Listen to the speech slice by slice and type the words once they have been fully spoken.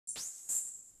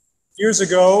Years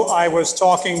ago, I was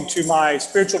talking to my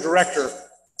spiritual director,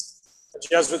 a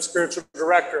Jesuit spiritual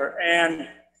director, and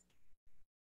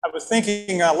I was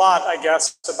thinking a lot, I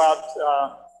guess, about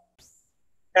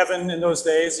heaven in those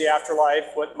days, the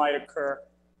afterlife, what might occur.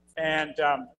 And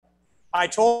I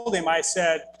told him, I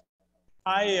said,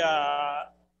 I'm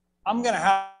going to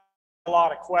have a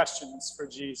lot of questions for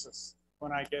Jesus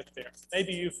when I get there.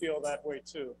 Maybe you feel that way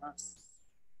too, huh?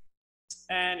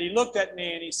 And he looked at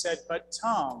me and he said, but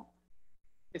Tom,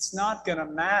 it's not going to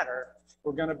matter.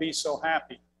 We're going to be so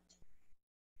happy.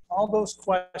 All those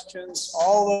questions,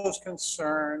 all those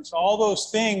concerns, all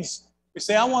those things, we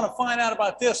say, I want to find out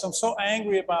about this. I'm so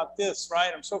angry about this,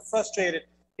 right? I'm so frustrated.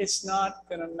 It's not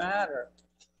going to matter.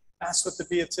 That's what the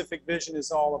beatific vision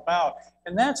is all about.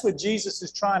 And that's what Jesus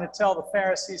is trying to tell the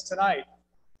Pharisees tonight.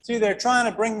 See, they're trying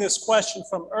to bring this question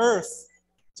from earth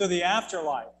to the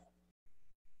afterlife.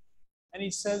 And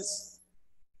he says,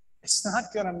 it's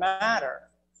not going to matter.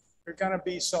 You're going to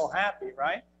be so happy,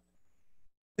 right?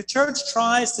 The church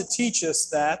tries to teach us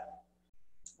that.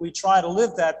 We try to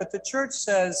live that. But the church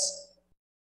says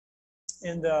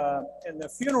in the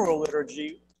funeral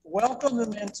liturgy, welcome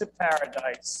them into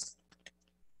paradise,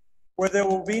 where there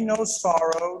will be no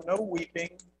sorrow, no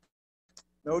weeping,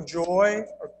 no joy,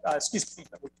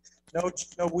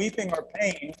 no weeping or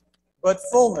pain, but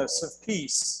fullness of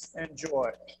peace and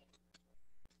joy.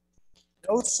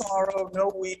 No sorrow,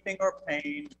 no weeping or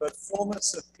pain, but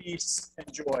fullness of peace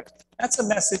and joy. That's a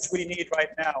message we need right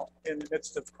now in the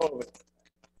midst of COVID.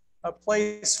 A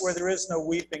place where there is no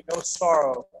weeping, no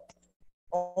sorrow,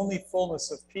 only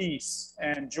fullness of peace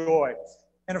and joy.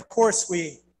 And of course,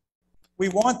 we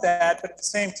want that, but at the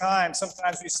same time,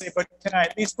 sometimes we say, but can I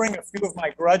at least bring a few of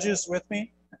my grudges with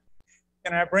me?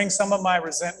 Can I bring some of my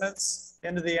resentments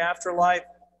into the afterlife?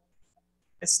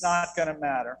 It's not going to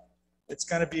matter. It's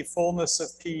going to be fullness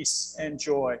of peace and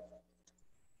joy.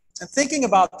 And thinking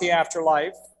about the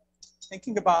afterlife,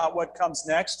 thinking about what comes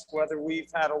next, whether we've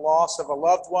had a loss of a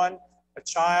loved one, a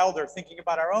child, or thinking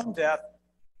about our own death,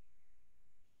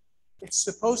 it's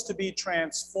supposed to be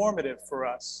transformative for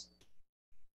us.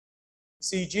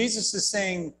 See, Jesus is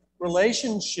saying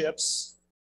relationships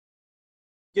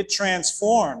get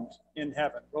transformed in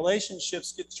heaven.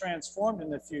 Relationships get transformed in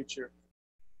the future.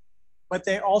 But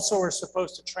they also are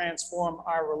supposed to transform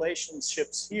our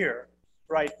relationships here,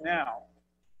 right now.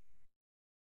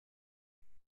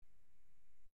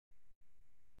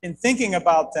 In thinking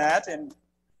about that, in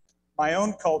my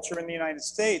own culture in the United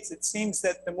States, it seems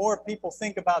that the more people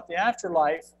think about the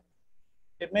afterlife,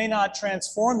 it may not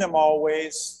transform them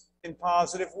always in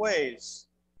positive ways.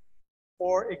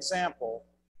 For example,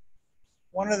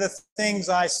 one of the things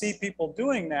I see people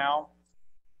doing now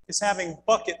is having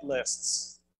bucket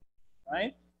lists.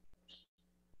 Right?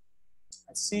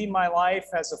 I see my life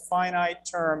as a finite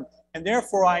term, and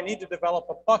therefore I need to develop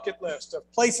a bucket list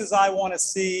of places I want to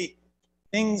see,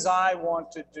 things I want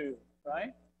to do,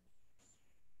 right?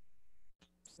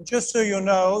 And just so you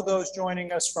know, those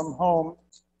joining us from home,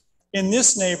 in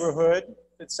this neighborhood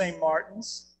at St.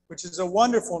 Martin's, which is a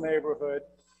wonderful neighborhood,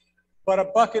 but a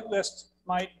bucket list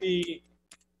might be,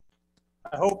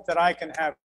 I hope that I can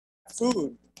have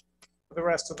food for the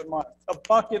rest of the month. A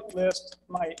bucket list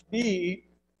might be,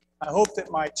 I hope that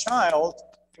my child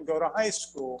can go to high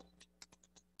school.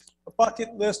 A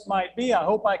bucket list might be, I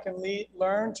hope I can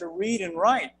learn to read and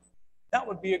write. That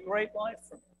would be a great life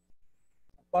for me.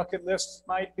 A bucket list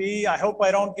might be, I hope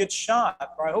I don't get shot,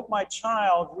 or I hope my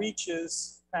child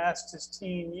reaches past his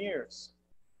teen years.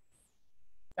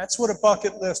 That's what a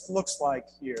bucket list looks like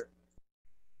here.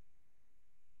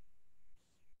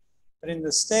 But in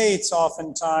the States,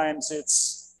 oftentimes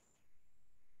it's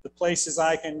the places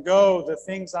I can go, the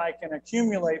things I can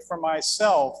accumulate for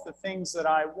myself, the things that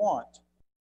I want.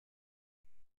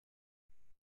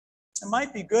 It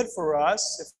might be good for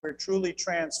us if we're truly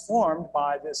transformed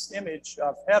by this image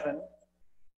of heaven.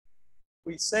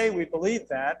 We say we believe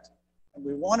that, and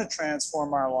we want to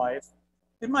transform our life.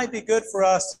 It might be good for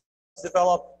us to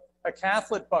develop a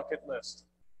Catholic bucket list.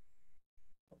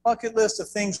 Bucket list of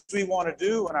things we want to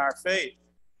do in our faith.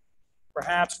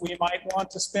 Perhaps we might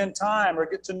want to spend time or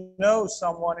get to know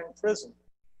someone in prison.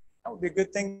 That would be a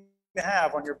good thing to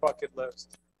have on your bucket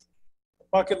list. A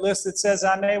bucket list that says,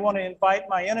 I may want to invite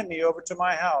my enemy over to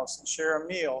my house and share a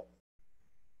meal.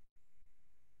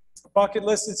 A bucket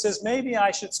list that says, maybe I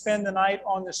should spend the night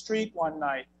on the street one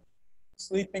night,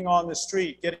 sleeping on the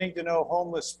street, getting to know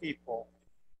homeless people.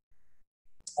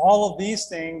 All of these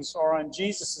things are on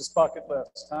Jesus' bucket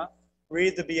list, huh?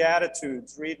 Read the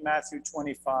Beatitudes, read Matthew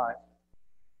 25.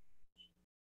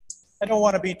 I don't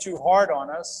want to be too hard on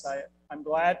us. I'm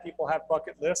glad people have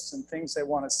bucket lists and things they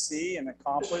want to see and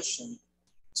accomplish in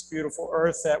this beautiful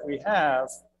earth that we have.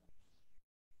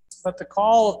 But the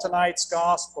call of tonight's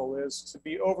gospel is to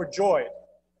be overjoyed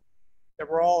that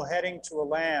we're all heading to a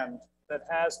land that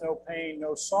has no pain,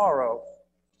 no sorrow,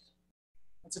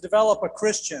 and to develop a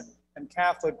Christian and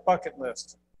Catholic bucket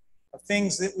list of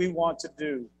things that we want to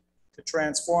do to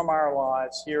transform our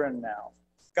lives here and now.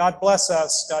 God bless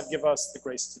us. God give us the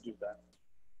grace to do that.